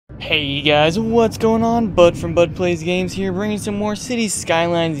Hey guys, what's going on? Bud from Bud Plays Games here, bringing some more Cities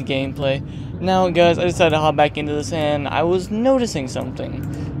Skylines gameplay. Now guys, I decided to hop back into this and I was noticing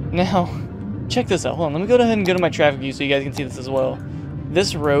something. Now, check this out. Hold on, let me go ahead and go to my traffic view so you guys can see this as well.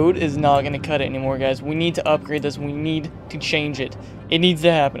 This road is not going to cut it anymore, guys. We need to upgrade this. We need to change it. It needs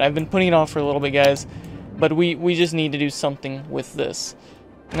to happen. I've been putting it off for a little bit, guys, but we just need to do something with this.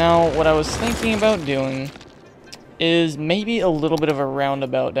 Now, what I was thinking about doing is maybe a little bit of a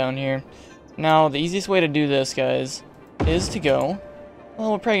roundabout down here. Now, the easiest way to do this, guys, is to go...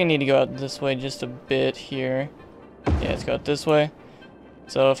 Well, we're probably going to need to go out this way just a bit here. Yeah, let's go out this way.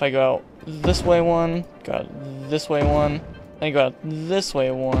 So if I go out this way one, go out this way one, then go out this way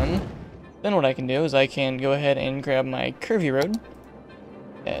one, then what I can do is I can go ahead and grab my curvy road.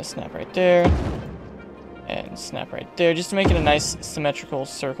 And snap right there. And snap right there, just to make it a nice symmetrical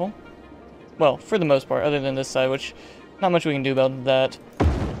circle. Well, for the most part, other than this side, which not much we can do about that.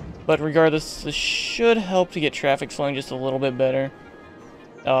 But regardless, this should help to get traffic flowing just a little bit better.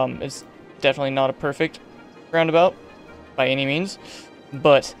 It's definitely not a perfect roundabout by any means,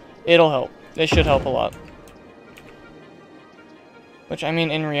 but it'll help. It should help a lot. Which, I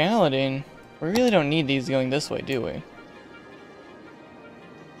mean, in reality, we really don't need these going this way, do we?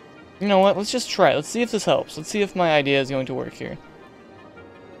 You know what? Let's just try it. Let's see if this helps. Let's see if my idea is going to work here.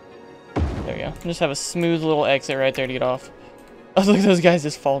 There we go. Just have a smooth little exit right there to get off. Oh, look at those guys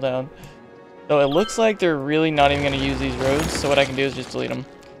just fall down. So it looks like they're really not even going to use these roads, so what I can do is just delete them.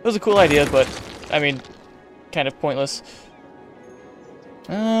 It was a cool idea, but, I mean, kind of pointless.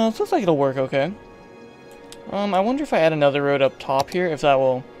 It looks like it'll work okay. I wonder if I add another road up top here, if that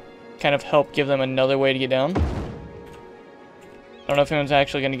will kind of help give them another way to get down. I don't know if anyone's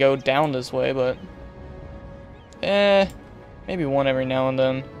actually going to go down this way, but... maybe one every now and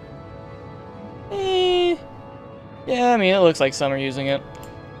then. Yeah, I mean, it looks like some are using it.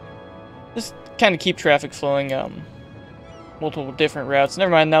 Just kind of keep traffic flowing, multiple different routes. Never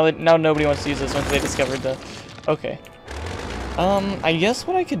mind, now nobody wants to use this one because they discovered the... Okay. I guess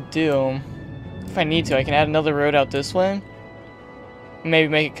what I could do, if I need to, I can add another road out this way. Maybe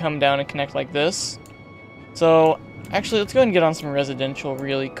make it come down and connect like this. So, actually, let's go ahead and get on some residential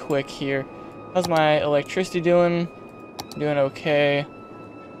really quick here. How's my electricity doing? Doing okay.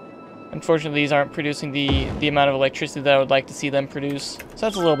 Unfortunately, these aren't producing the amount of electricity that I would like to see them produce. So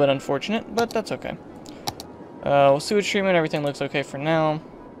that's a little bit unfortunate, but that's okay. Sewage treatment, everything looks okay for now.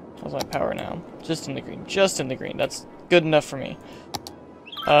 How's my power now? Just in the green. Just in the green. That's good enough for me.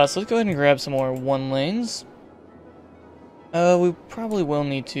 So let's go ahead and grab some more one lanes. We probably will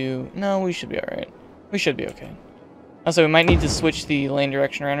need to... No, we should be alright. We should be okay. Also, we might need to switch the lane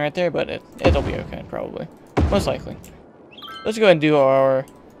direction around right there, but it'll be okay, probably. Most likely. Let's go ahead and do our...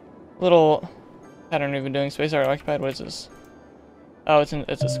 little pattern we've been doing. Space art occupied. What is this? Oh, it's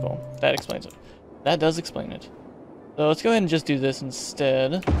a skull. That explains it. That does explain it. So let's go ahead and just do this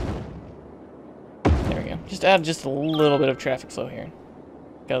instead. There we go. Just add just a little bit of traffic flow here,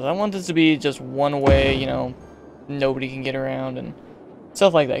 because I want this to be just one way. You know, nobody can get around and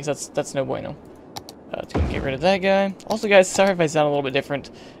stuff like that. Cause that's no bueno. Let's go and get rid of that guy. Also, guys, sorry if I sound a little bit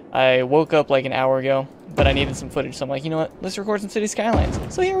different. I woke up like an hour ago, but I needed some footage, so I'm like, you know what, let's record some City Skylines.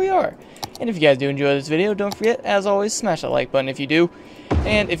 So here we are. And if you guys do enjoy this video, don't forget, as always, smash that like button if you do.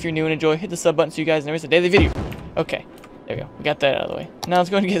 And if you're new and enjoy, hit the sub button so you guys never miss a daily video. Okay, there we go. We got that out of the way. Now let's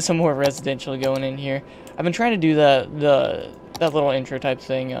go ahead and get some more residential going in here. I've been trying to do that little intro type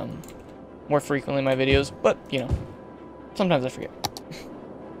thing more frequently in my videos, but, you know, sometimes I forget.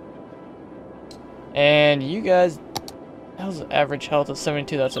 And you guys... How's the average health of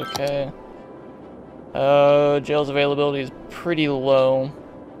 72? That's okay. Jail's availability is pretty low.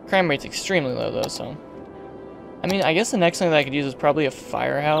 Crime rate's extremely low, though, so... I mean, I guess the next thing that I could use is probably a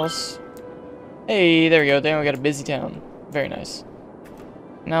firehouse. Hey, there we go. There we got a busy town. Very nice.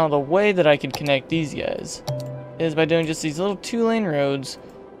 Now, the way that I could connect these guys is by doing just these little 2-lane roads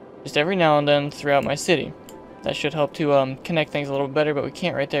just every now and then throughout my city. That should help to connect things a little better, but we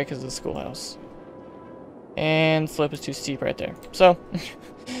can't right there because of the schoolhouse. And slope is too steep right there. So,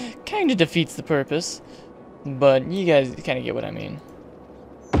 kind of defeats the purpose. But you guys kind of get what I mean.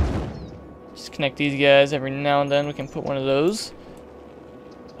 Just connect these guys every now and then. We can put one of those.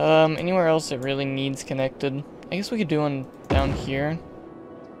 Anywhere else that really needs connected? I guess we could do one down here.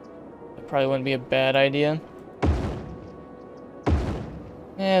 That probably wouldn't be a bad idea.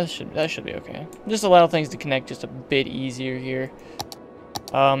 Yeah, that should be okay. Just allow things to connect just a bit easier here.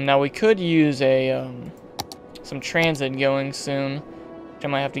 Now we could use a... some transit going soon, which I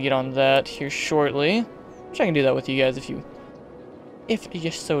might have to get on that here shortly, which I can do that with you guys if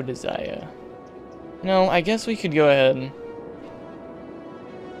you so desire. No, I guess we could go ahead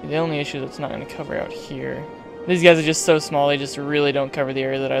The only issue that's not going to cover out here. These guys are just so small, they just really don't cover the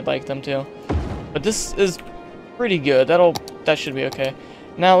area that I'd like them to. But this is pretty good. That should be okay.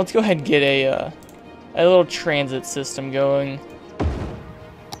 Now let's go ahead and get a little transit system going.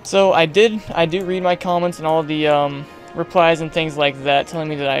 So I do read my comments and all the replies and things like that, telling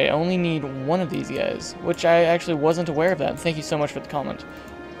me that I only need one of these guys, which I actually wasn't aware of that. Thank you so much for the comment.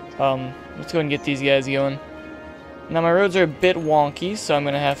 Let's go ahead and get these guys going. Now my roads are a bit wonky, so I'm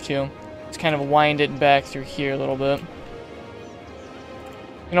gonna have to just kind of wind it back through here a little bit. You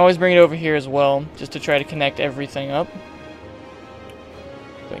can always bring it over here as well, just to try to connect everything up. Go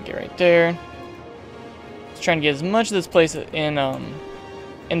ahead and get right there. Just trying to get as much of this place in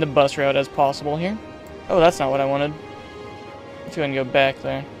the bus route as possible here. Oh, that's not what I wanted. Let's go ahead and go back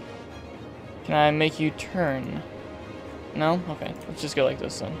there. Can I make you turn? No? Okay, let's just go like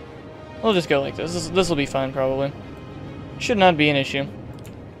this then. We'll just go like this. This will be fine, probably. Should not be an issue.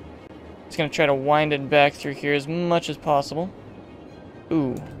 Just gonna try to wind it back through here as much as possible.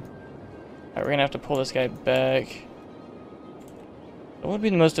 Ooh. Alright, we're gonna have to pull this guy back. What would be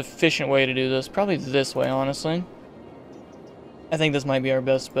the most efficient way to do this? Probably this way, honestly. I think this might be our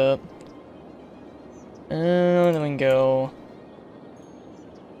best bet. Then we can go...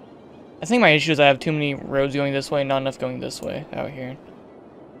 I think my issue is I have too many roads going this way, not enough going this way out here.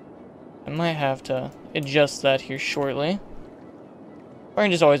 I might have to adjust that here shortly. Or I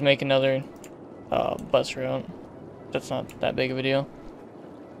can just always make another bus route. That's not that big of a deal.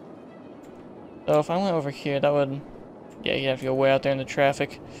 So if I went over here, that would... Yeah, you'd have to go way out there in the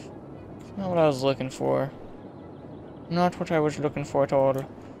traffic. That's not what I was looking for. Not what I was looking for at all.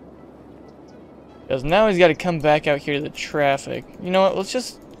 Because now he's got to come back out here to the traffic. You know what, let's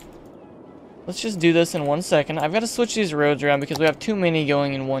just do this in 1 second. I've got to switch these roads around because we have too many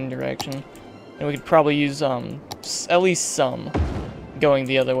going in one direction. And we could probably use at least some going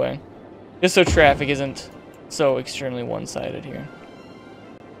the other way. Just so traffic isn't so extremely one-sided here.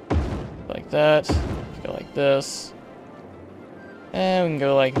 Like that. Go like this. And we can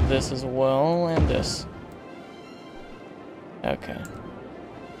go like this as well, and this. Okay.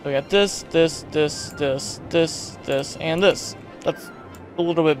 So we got this, this, and this. That's a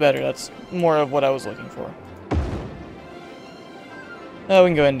little bit better. That's more of what I was looking for. We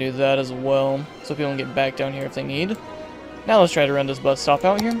can go ahead and do that as well, so people can get back down here if they need. Now let's try to run this bus stop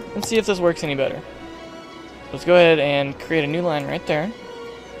out here, and see if this works any better. Let's go ahead and create a new line right there.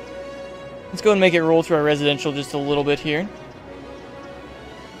 Let's go and make it roll through our residential just a little bit here.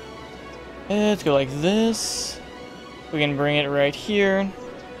 Let's go like this. We can bring it right here.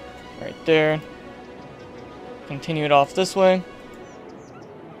 Right there. Continue it off this way.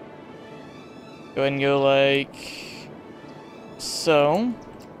 Go ahead and go like so.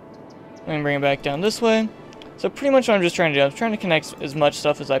 And bring it back down this way. So pretty much what I'm just trying to do, I'm trying to connect as much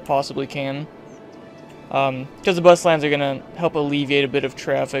stuff as I possibly can. Because the bus lines are going to help alleviate a bit of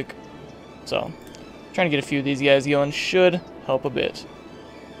traffic. So, trying to get a few of these guys going should help a bit.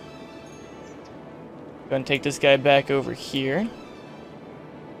 Go and take this guy back over here.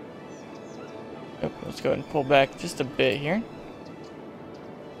 Oh, let's go ahead and pull back just a bit here.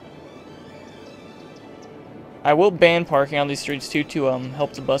 I will ban parking on these streets too to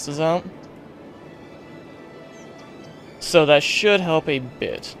help the buses out. So that should help a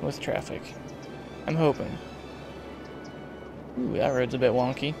bit with traffic. I'm hoping. Ooh, that road's a bit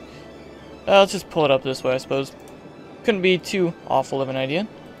wonky. Let's just pull it up this way, I suppose. Couldn't be too awful of an idea.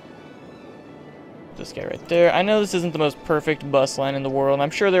 This guy right there. I know this isn't the most perfect bus line in the world. I'm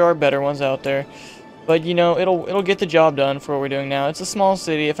sure there are better ones out there. But, you know, it'll get the job done for what we're doing now. It's a small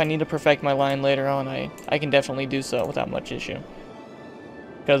city. If I need to perfect my line later on, I can definitely do so without much issue.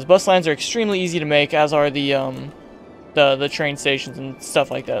 Because bus lines are extremely easy to make, as are the train stations and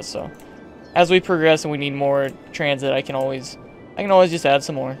stuff like that. So, as we progress and we need more transit, I can always just add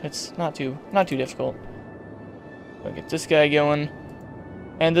some more. It's not too difficult. We'll get this guy going.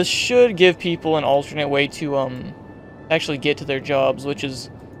 And this should give people an alternate way to actually get to their jobs, which is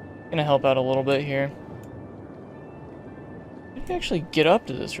going to help out a little bit here. You can actually get up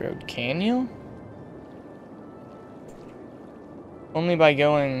to this road, can you? Only by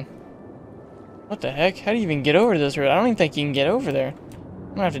going... What the heck? How do you even get over to this road? I don't even think you can get over there. I'm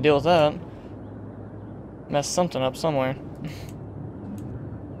going to have to deal with that. Mess something up somewhere.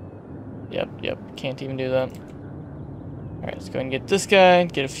 Yep. Can't even do that. Alright, let's go ahead and get this guy.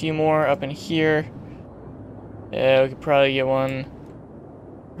 Get a few more up in here. Yeah, we could probably get one.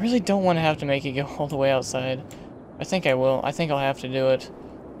 I really don't want to have to make it go all the way outside. I think I will. I think I'll have to do it.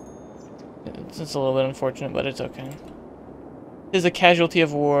 It's a little bit unfortunate, but it's okay. It is a casualty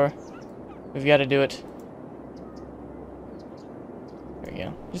of war. We've got to do it. There we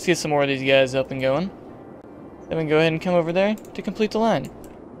go. Just get some more of these guys up and going. Then we can go ahead and come over there to complete the line.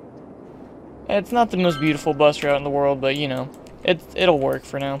 It's not the most beautiful bus route in the world, but you know, it'll work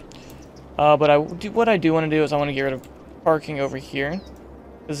for now. But what I do want to do is I want to get rid of parking over here.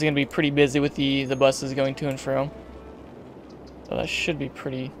 This is going to be pretty busy with the buses going to and fro. So that should be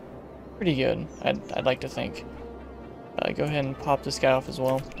pretty good, I'd like to think. Go ahead and pop this guy off as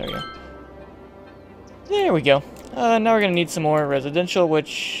well. There we go. There we go. Now we're going to need some more residential,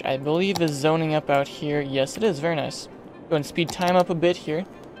 which I believe is zoning up out here. Yes, it is. Very nice. Go and speed time up a bit here.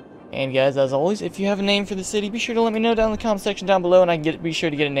 And guys, as always, if you have a name for the city, be sure to let me know down in the comment section down below, and I can be sure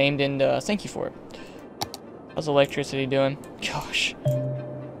to get it named and thank you for it. How's electricity doing? Gosh.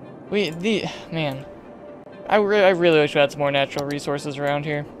 Man. I really wish we had some more natural resources around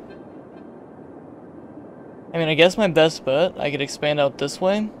here. I mean, I guess my best bet, I could expand out this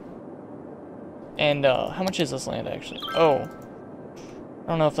way. And, how much is this land, actually? Oh. I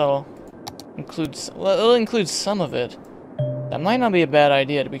don't know if that'll include... Well, it'll include some of it. That might not be a bad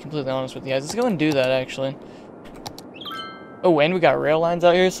idea, to be completely honest with you guys. Let's go and do that, actually. Oh, and we got rail lines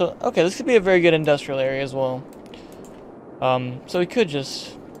out here, so... Okay, this could be a very good industrial area as well. So we could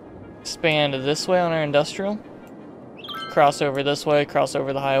just expand this way on our industrial. Cross over this way, cross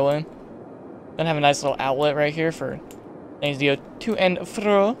over the highway. Then have a nice little outlet right here for things to go to and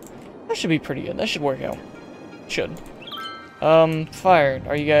fro. That should be pretty good. That should work out. Should. Fire.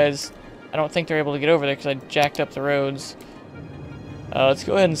 Are you guys... I don't think they're able to get over there because I jacked up the roads. Let's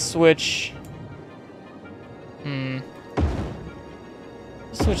go ahead and switch.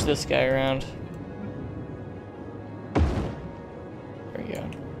 Switch this guy around. There we go.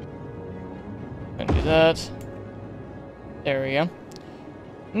 Gonna do that. There we go.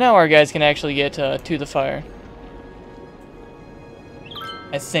 Now our guys can actually get to the fire.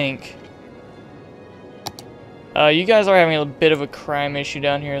 I think. You guys are having a bit of a crime issue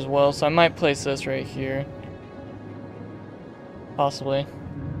down here as well, so I might place this right here. Possibly.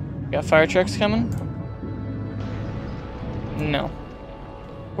 Got fire trucks coming? No.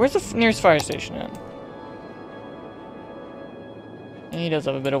 Where's the nearest fire station at? He does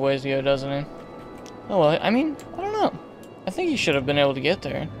have a bit of ways to go, doesn't he? Oh well, I mean, I don't know. I think he should have been able to get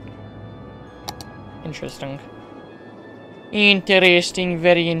there. Interesting. Interesting,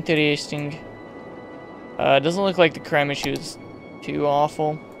 very interesting. It doesn't look like the crime issue is too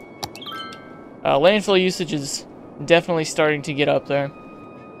awful. Landfill usage is definitely starting to get up there.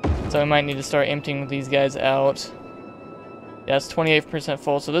 So I might need to start emptying these guys out. Yeah, it's 28%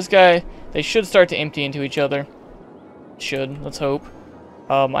 full. So this guy, they should start to empty into each other. Should, let's hope.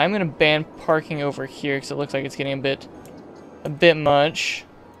 I'm going to ban parking over here because it looks like it's getting a bit much.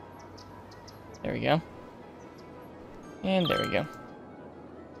 There we go. And there we go.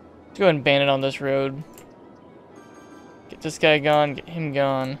 Let's go ahead and ban it on this road. Get this guy gone, get him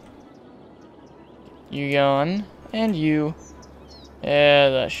gone. You gone, and you. Yeah,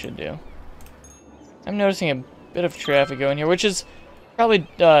 that should do. I'm noticing a bit of traffic going here, which is probably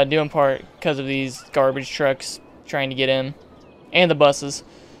due in part because of these garbage trucks trying to get in. And the buses.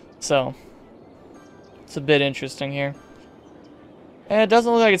 So, it's a bit interesting here. And it doesn't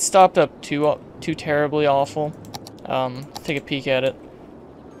look like it's stopped up too terribly awful. Let's take a peek at it.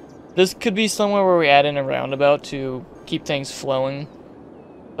 This could be somewhere where we add in a roundabout to keep things flowing.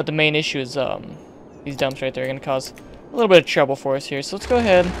 But the main issue is these dumps right there are going to cause a little bit of trouble for us here. So let's go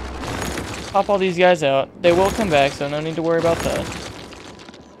ahead, pop all these guys out. They will come back, so no need to worry about that.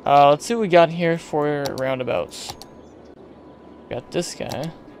 Let's see what we got here for roundabouts. Got this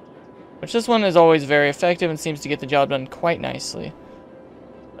guy, which this one is always very effective and seems to get the job done quite nicely.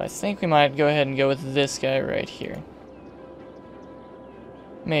 I think we might go ahead and go with this guy right here.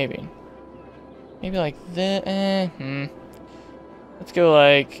 Maybe like this. Let's go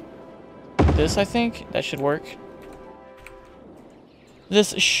like this, I think. That should work.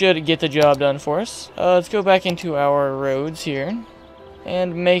 This should get the job done for us. Let's go back into our roads here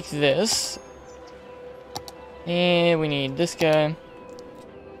and make this. And we need this guy.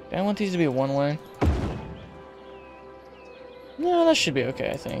 I want these to be one way. No, that should be okay,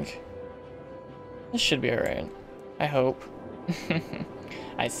 I think. This should be alright. I hope.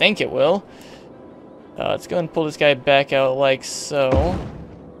 I think it will. Let's go and pull this guy back out like so.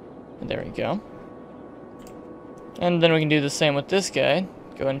 And there we go. And then we can do the same with this guy.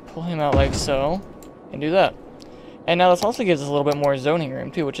 Go and pull him out like so. And do that. And now this also gives us a little bit more zoning room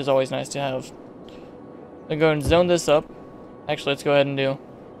too, which is always nice to have. Then go and zone this up. Actually, let's go ahead and do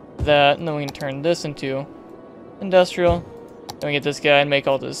that. And then we can turn this into industrial. Then we get this guy and make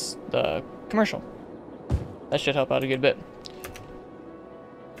all this commercial. That should help out a good bit.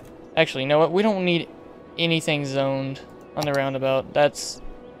 Actually, you know what? We don't need anything zoned on the roundabout. That's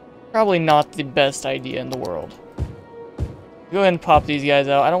Probably not the best idea in the world. Go ahead and pop these guys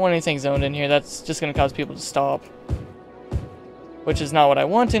out. I don't want anything zoned in here. That's just going to cause people to stop. Which is not what I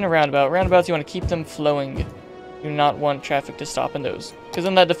want in a roundabout. Roundabouts, you want to keep them flowing. You do not want traffic to stop in those. Because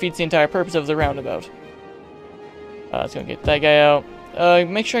then that defeats the entire purpose of the roundabout. Let's go get that guy out.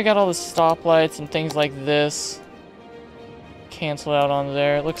 Make sure I got all the stoplights and things like this. Cancel out on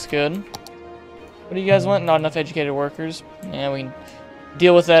there. It looks good. What do you guys want? Not enough educated workers. Yeah, we can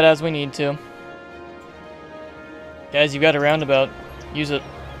deal with that as we need to. Guys, you got a roundabout. Use it.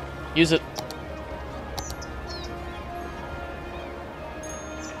 Use it.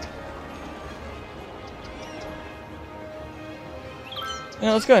 You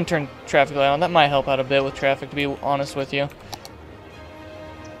know, let's go ahead and turn traffic light on. That might help out a bit with traffic, to be honest with you.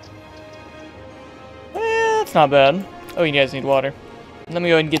 That's not bad. Oh, you guys need water. Let me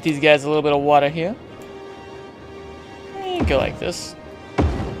go ahead and get these guys a little bit of water here. And go like this.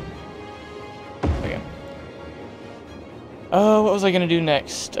 Okay. What was I gonna do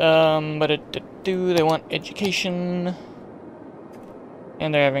next? They want education.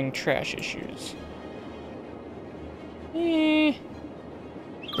 And they're having trash issues.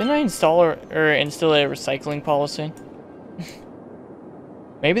 Didn't I install or instill a recycling policy?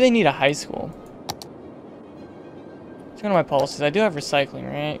 Maybe they need a high school. It's one of my policies. I do have recycling,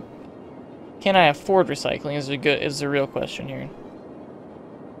 right? Can I afford recycling? Is the real question here.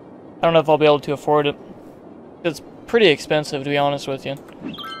 I don't know if I'll be able to afford it. It's pretty expensive, to be honest with you.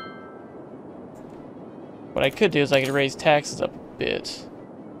 What I could do is I could raise taxes up a bit.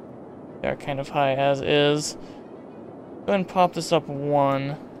 They are kind of high as is. Go ahead and pop this up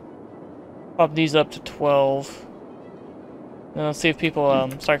 1. Pop these up to 12. And let's see if people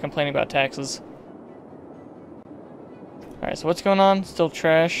start complaining about taxes. Alright, so what's going on? Still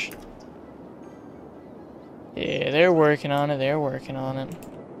trash? Yeah, they're working on it. They're working on it.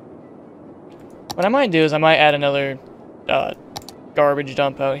 What I might do is I might add another garbage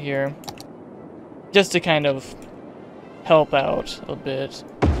dump out here. Just to kind of help out a bit.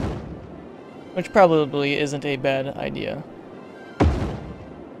 Which probably isn't a bad idea.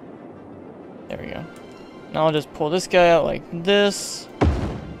 There we go. Now I'll just pull this guy out like this.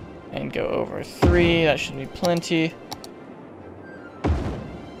 And go over 3. That should be plenty.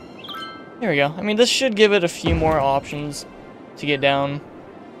 There we go. I mean, this should give it a few more options to get down.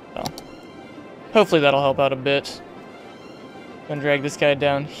 So, hopefully that'll help out a bit. Gonna drag this guy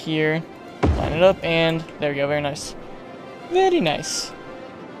down here. Line it up, and there we go. Very nice. Very nice.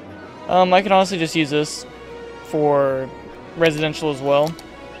 I can honestly just use this for residential as well.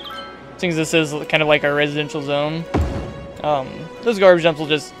 Since this is kind of like our residential zone. Those garbage dumps will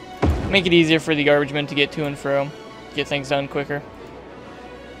just make it easier for the garbage men to get to and fro. Get things done quicker.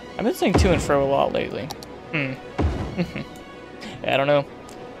 I've been saying to and fro a lot lately. I don't know.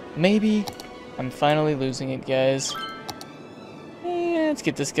 Maybe I'm finally losing it, guys. Let's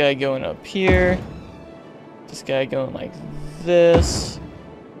get this guy going up here. This guy going like this.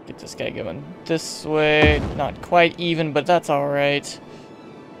 Get this guy going this way. Not quite even, but that's alright.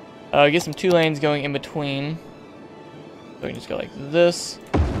 Get some 2 lanes going in between. So we can just go like this.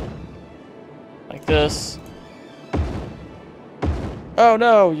 Like this. Oh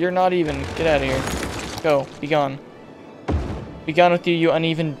no, you're not even. Get out of here. Go. Be gone. Be gone with you, you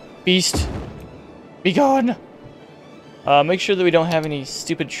uneven beast. Be gone! Make sure that we don't have any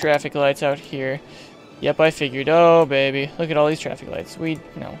stupid traffic lights out here. Yep, I figured. Oh, baby. Look at all these traffic lights.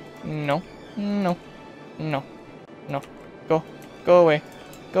 No. No. No. No. No. Go. Go away.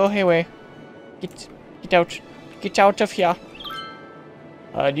 Go away. Get out. Get out of here.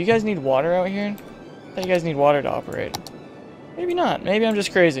 Do you guys need water out here? I thought you guys need water to operate. Maybe not. Maybe I'm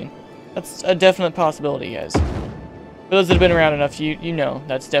just crazy. That's a definite possibility, guys. For those that have been around enough, you know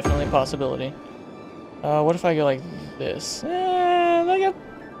that's definitely a possibility. What if I go like this? I got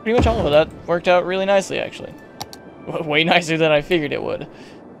pretty much all of that. Worked out really nicely, actually. Way nicer than I figured it would.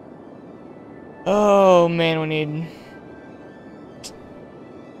 Oh, man, we need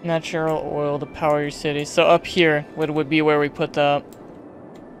natural oil to power your city. So up here would be where we put that.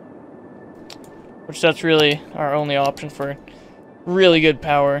 Which that's really our only option for really good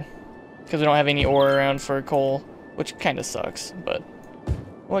power. Because we don't have any ore around for coal. Which kind of sucks, but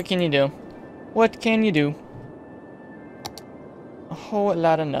what can you do? What can you do? A whole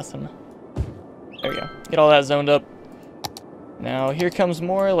lot of nothing. There we go. Get all that zoned up. Now here comes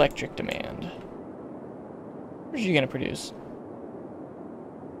more electric demand. What are you gonna produce?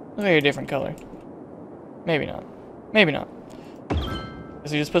 Look like a different color. Maybe not. Maybe not.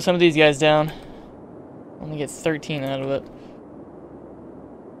 So we just put some of these guys down. Only get 13 out of it.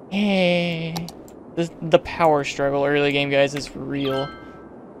 Hey. The power struggle early game, guys, is real.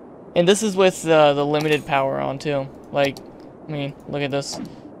 And this is with the limited power on, too. Like, I mean, look at this.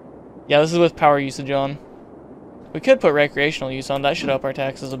 Yeah, this is with power usage on. We could put recreational use on. That should up our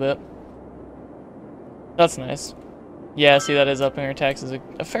taxes a bit. That's nice. Yeah, see, that is upping our taxes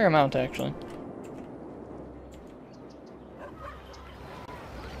a fair amount, actually.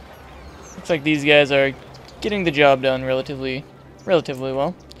 Looks like these guys are getting the job done relatively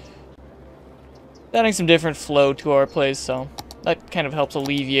well. Adding some different flow to our place, so that kind of helps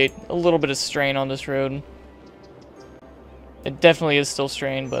alleviate a little bit of strain on this road. It definitely is still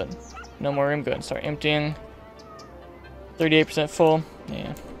strained, but no more room. Go ahead and start emptying. 38% full.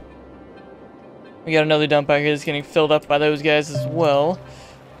 Yeah. We got another dump out here that's getting filled up by those guys as well.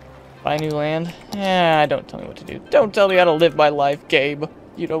 Buy new land. Yeah, don't tell me what to do. Don't tell me how to live my life, Gabe.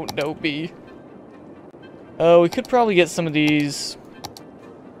 You don't know me. We could probably get some of these.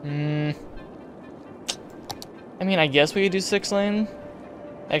 I mean, I guess we could do 6-lane.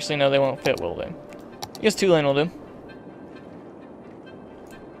 Actually, no, they won't fit, will they? I guess 2-lane will do.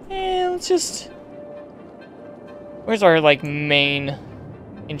 Yeah, let's just... Where's our, like, main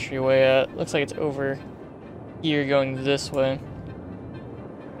entryway at? Looks like it's over here going this way.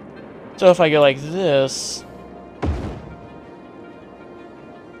 So if I go like this,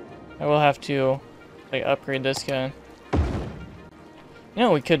 I will have to, like, upgrade this guy. You know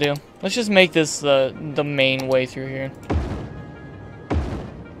what we could do? Let's just make this the main way through here.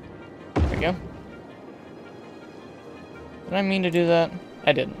 There we go. Did I mean to do that?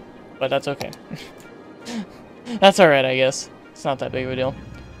 I didn't, but that's okay. That's alright, I guess. It's not that big of a deal.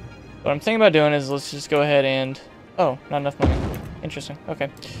 What I'm thinking about doing is let's just go ahead and... Oh, not enough money. Interesting. Okay.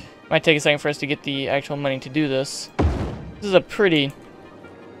 Might take a second for us to get the actual money to do this. This is a pretty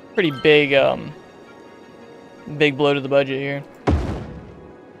big, big blow to the budget here.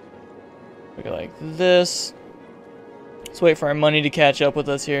 We go like this. Let's wait for our money to catch up with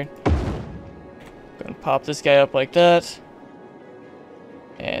us here. Go and pop this guy up like that.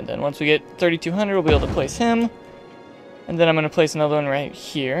 And then once we get 3,200, we'll be able to place him. And then I'm going to place another one right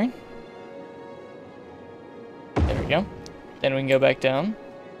here. There we go. Then we can go back down.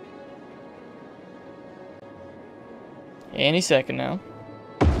 Any second now.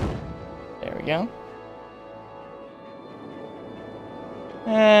 There we go.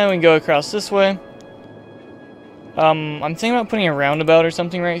 And we can go across this way. I'm thinking about putting a roundabout or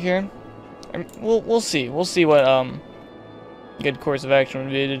something right here. We'll see. We'll see what good course of action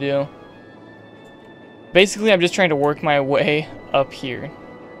would be to do. Basically, I'm just trying to work my way up here.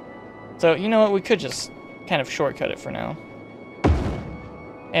 So, you know what? We could just kind of shortcut it for now.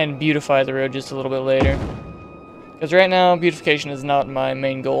 And beautify the road just a little bit later. Because right now, beautification is not my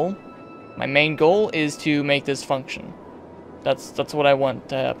main goal. My main goal is to make this function. That's what I want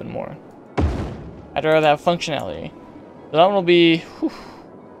to happen more. I'd rather have functionality. So that one will be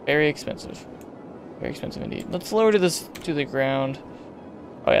very expensive. Very expensive indeed. Let's lower this to the ground.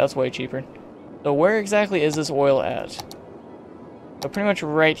 Oh yeah, that's way cheaper. So where exactly is this oil at? So pretty much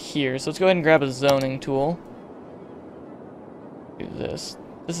right here. So let's go ahead and grab a zoning tool. Do this.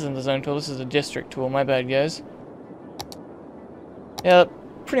 This isn't the zoning tool, this is a district tool. My bad, guys. Yeah,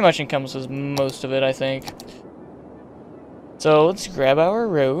 pretty much encompasses most of it, I think. So let's grab our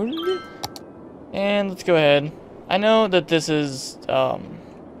road. And let's go ahead. I know that this is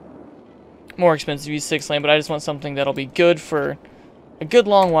more expensive to use 6-lane, but I just want something that'll be good for a good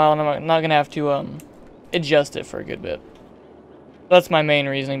long while, and I'm not going to have to adjust it for a good bit. That's my main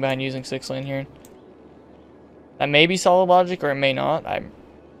reasoning behind using 6-lane here. That may be solid logic, or it may not. I'm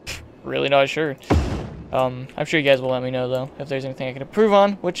really not sure. I'm sure you guys will let me know, though, if there's anything I can improve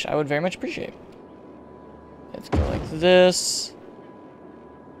on, which I would very much appreciate. Let's go like this.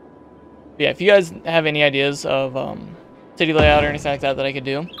 Yeah, if you guys have any ideas of city layout or anything like that that I could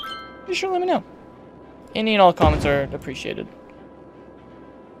do, be sure to let me know. Any and all comments are appreciated.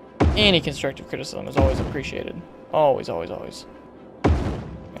 Any constructive criticism is always appreciated. Always, always, always.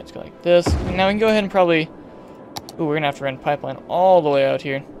 Let's go like this. And now we can go ahead and probably... Ooh, we're going to have to run pipeline all the way out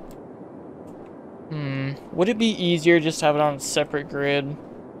here. Would it be easier just to have it on a separate grid?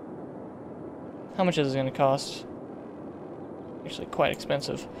 How much is it going to cost? Actually, quite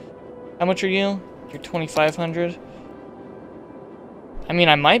expensive. How much are you? You're 2,500. I mean,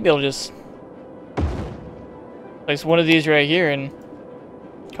 I might be able to just place one of these right here and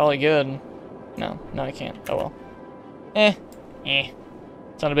call it good. No, I can't. Oh well.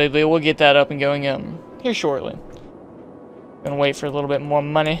 It's not a big deal. We'll get that up and going here shortly. Gonna wait for a little bit more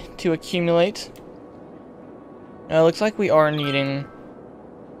money to accumulate. Looks like we are needing...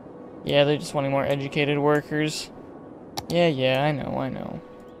 Yeah, they're just wanting more educated workers. Yeah, I know.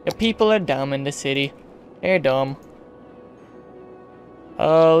 The people are dumb in the city. They're dumb.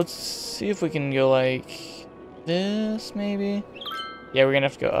 Let's see if we can go like this, maybe? Yeah, we're gonna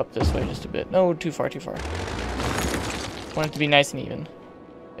have to go up this way just a bit. No, too far, too far. Want it to be nice and even.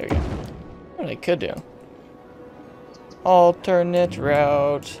 There we go. What I could do. Alternate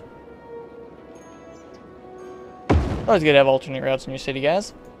route. Always good to have alternate routes in your city,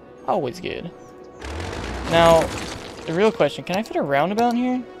 guys. Always good. Now, the real question, can I fit a roundabout in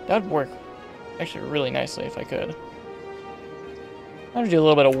here? That would work actually really nicely if I could. I have to do a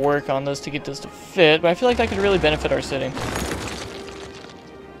little bit of work on this to get this to fit, but I feel like that could really benefit our city.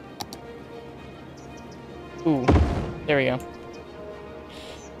 Ooh, there we go.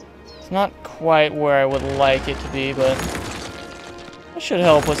 It's not quite where I would like it to be, but that should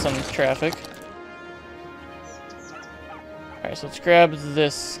help with some traffic. Alright, so let's grab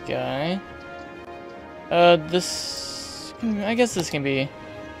this guy. I guess this can be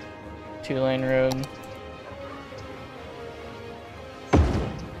 2-lane road.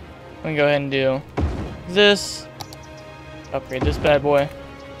 We can go ahead and do this. Upgrade this bad boy.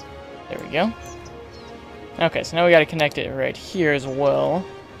 There we go. Okay, so now we gotta connect it right here as well.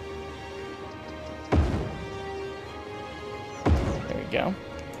 There we go.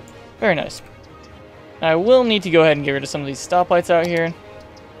 Very nice. I will need to go ahead and get rid of some of these stoplights out here.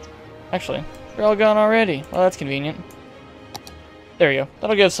 Actually, they're all gone already. Well, that's convenient. There we go.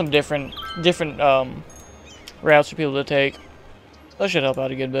 That'll give some different routes for people to take. That should help out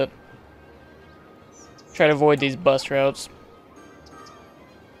a good bit. Try to avoid these bus routes.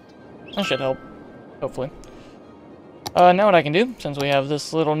 That should help, hopefully. Now what I can do, since we have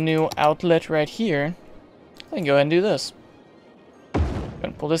this little new outlet right here, I can go ahead and do this. I'm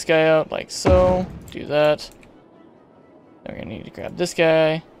gonna pull this guy out like so. Do that. Then we're gonna need to grab this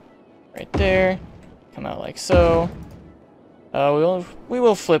guy right there. Come out like so. We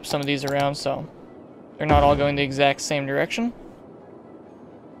will flip some of these around so they're not all going the exact same direction.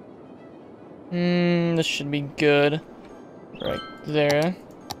 This should be good. Right there.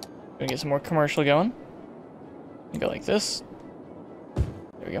 Gonna get some more commercial going. Go like this.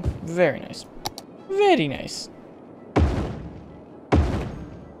 There we go. Very nice. Very nice.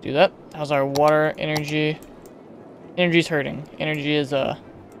 Do that. How's our water, energy? Energy's hurting. Energy is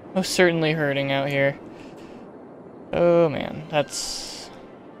most certainly hurting out here. Oh man, that's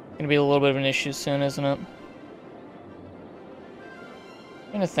gonna be a little bit of an issue soon, isn't it?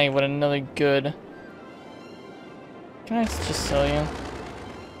 I'm trying to think what another good... Can I just sell you?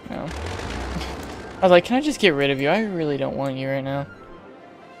 No. I was like, can I just get rid of you? I really don't want you right now.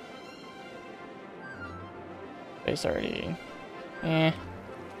 Base already. Eh.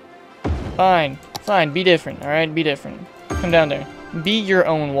 Fine. Fine, be different, alright? Be different. Come down there. Be your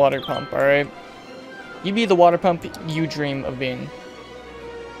own water pump, alright? You be the water pump you dream of being.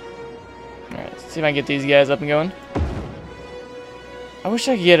 Alright, let's see if I can get these guys up and going. I wish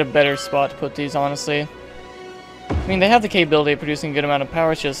I could get a better spot to put these, honestly. I mean, they have the capability of producing a good amount of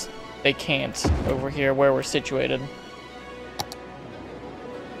power, it's just they can't over here where we're situated.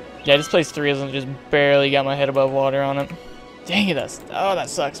 Yeah, this place 3 isn't just barely got my head above water on it. Dang it, oh, that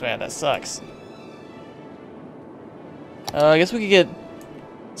sucks, man, that sucks. I guess we could get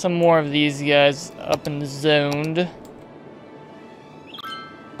some more of these guys up and zoned. There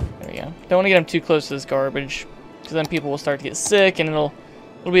we go. Don't want to get them too close to this garbage, because then people will start to get sick, and it'll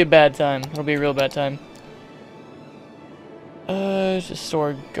be a bad time. It'll be a real bad time. Just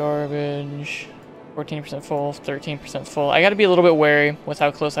store garbage. 14% full, 13% full. I gotta be a little bit wary with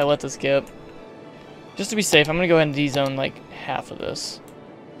how close I let this get. Just to be safe, I'm gonna go ahead and de-zone like half of this.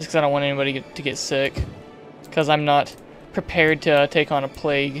 Just because I don't want anybody to get sick. Because I'm not prepared to take on a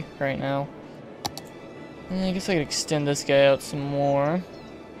plague right now. I guess I could extend this guy out some more.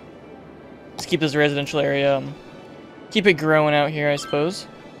 Just keep this residential area, keep it growing out here, I suppose.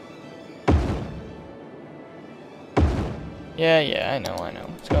 Yeah, I know.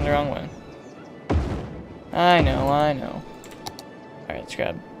 It's going the wrong way. I know. Alright, let's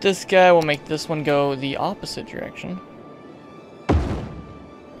grab this guy. We'll make this one go the opposite direction. There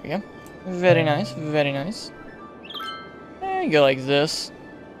we go. Very nice, very nice. And go like this.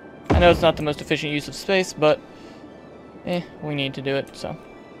 I know it's not the most efficient use of space, but we need to do it, so.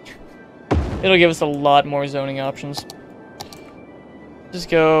 It'll give us a lot more zoning options. Just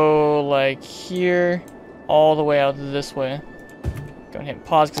go like here, all the way out this way. Go and hit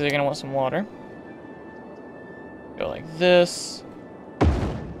pause because they're going to want some water. Go like this.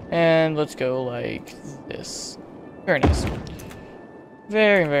 And let's go like this. Very nice.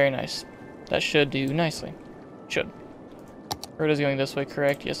 Very, very nice. That should do nicely. Should. Road is going this way,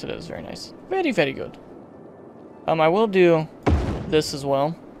 correct? Yes, it is. Very nice. Very, very good. I will do this as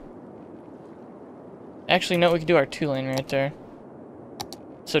well. Actually, no, we could do our 2-lane right there.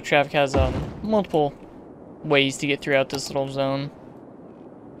 so traffic has multiple ways to get throughout this little zone.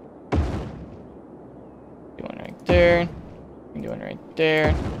 Do one right there. Do one right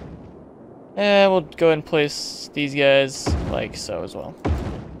there. And we'll go ahead and place these guys like so as well.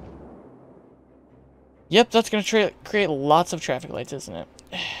 Yep, that's going to create lots of traffic lights, isn't it?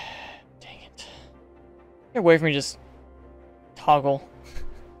 Dang it. Get away from me, just toggle.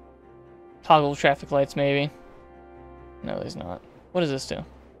 Toggle traffic lights, maybe. No, there's not. What does this do?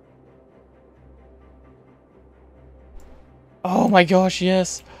 Oh my gosh,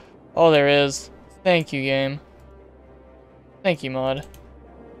 yes! Oh, there is. Thank you, game. Thank you, mod.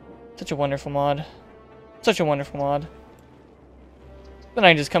 Such a wonderful mod. Such a wonderful mod. Then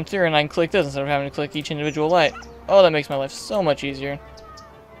I can just come through and I can click this instead of having to click each individual light. Oh, that makes my life so much easier.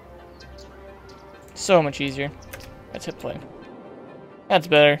 So much easier. Let's hit play. That's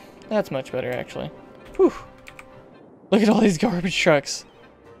better. That's much better, actually. Whew. Look at all these garbage trucks.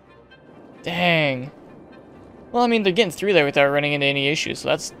 Dang. Well, I mean, they're getting through there without running into any issues, so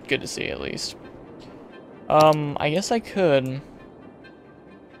that's good to see, at least. I guess I could.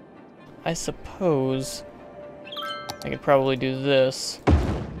 I suppose I could probably do this.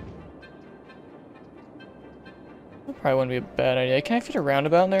 That probably wouldn't be a bad idea. Can I fit a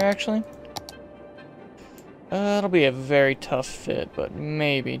roundabout in there, actually? It'll be a very tough fit, but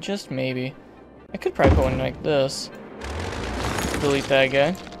maybe, just maybe. I could probably put one like this. Delete that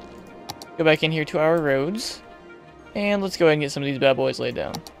guy. Go back in here to our roads. And let's go ahead and get some of these bad boys laid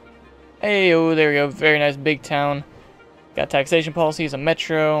down. Hey, oh, there we go. Very nice big town. Got taxation policies, a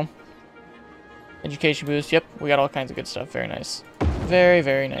metro. Education boost. Yep, we got all kinds of good stuff. Very nice. Very,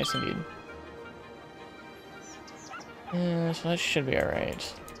 very nice indeed. So that should be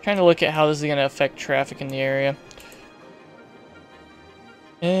alright. Trying to look at how this is going to affect traffic in the area.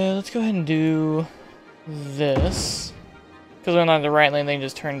 Let's go ahead and do this. Because when on the right lane, they can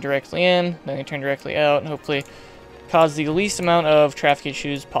just turn directly in, then they turn directly out, and hopefully cause the least amount of traffic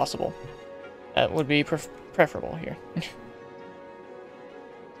issues possible. That would be preferable here.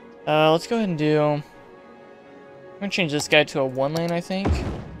 Let's go ahead and do... I'm going to change this guy to a 1 lane, I think.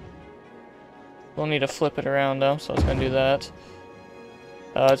 We'll need to flip it around, though, so let's go and do that.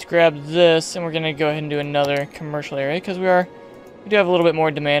 Let's grab this, and we're going to go ahead and do another commercial area, because we do have a little bit more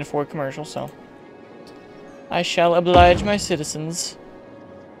demand for commercial, so... I shall oblige my citizens.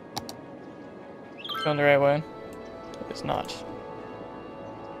 Going the right way. It's not.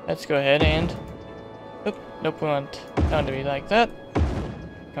 Let's go ahead and... Oop, nope, we want down to be like that.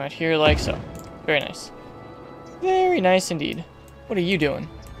 Come out here like so. Very nice. Very nice indeed. What are you doing?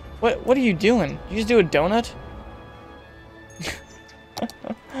 What are you doing? You just do a donut?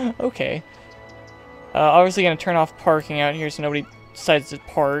 Okay. Obviously gonna turn off parking out here so nobody decides to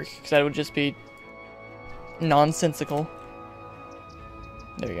park, because that would just be nonsensical.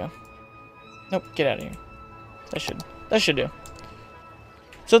 There we go. Nope, get out of here. That should do.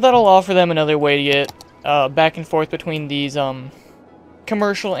 So that'll offer them another way to get back and forth between these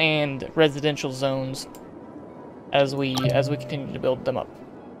commercial and residential zones as we continue to build them up.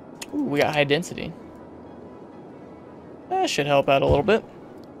 Ooh, we got high density. That should help out a little bit.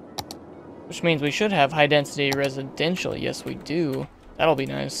 Which means we should have high density residential. Yes, we do. That'll be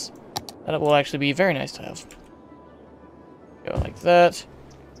nice. That will actually be very nice to have. Go like that.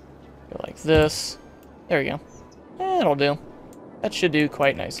 Go like this. There we go. That'll do. That should do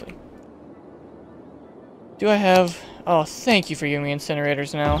quite nicely. Do I have... Oh, thank you for giving me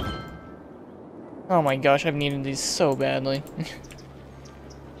incinerators now. Oh my gosh, I've needed these so badly.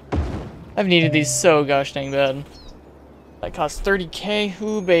 I've needed these so gosh dang bad. That costs 30k.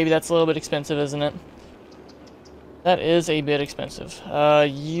 Ooh, baby, that's a little bit expensive, isn't it? That is a bit expensive.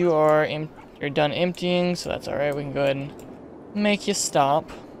 You're done emptying, so that's alright. We can go ahead and make you stop.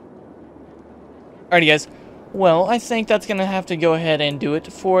 Alrighty, guys. Well, I think that's going to have to go ahead and do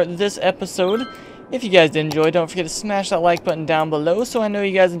it for this episode. If you guys did enjoy, don't forget to smash that like button down below so I know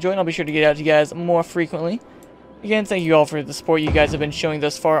you guys enjoyed, and I'll be sure to get out to you guys more frequently. Again, thank you all for the support you guys have been showing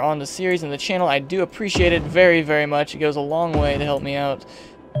thus far on the series and the channel. I do appreciate it very, very much. It goes a long way to help me out,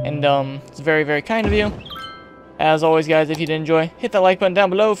 and it's very, very kind of you. As always, guys, if you did enjoy, hit that like button down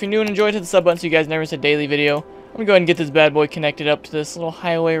below. If you're new and enjoyed, hit the sub button so you guys never miss a daily video. I'm going to go ahead and get this bad boy connected up to this little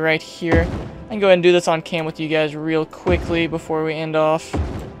highway right here. I can go ahead and do this on cam with you guys real quickly before we end off.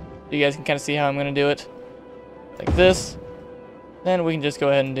 So you guys can kind of see how I'm going to do it. Like this. Then we can just go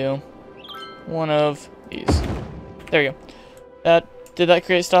ahead and do one of these. There you go. Did that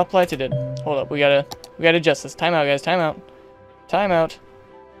create stoplights? It did. Hold up, we gotta adjust this. Time out, guys. Time out. Time out.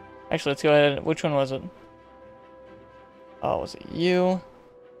 Actually, let's go ahead. Which one was it? Oh, was it you?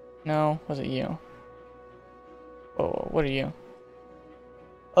 No, was it you? Oh, what are you?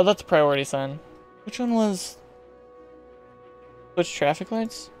 Oh, that's a priority sign. Which one was... Switch traffic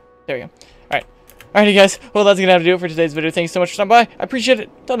lights? There we go. Alright. Alrighty, guys. Well, that's gonna have to do it for today's video. Thanks so much for stopping by. I appreciate it.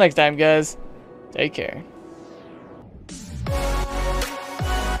 Till next time, guys. Take care.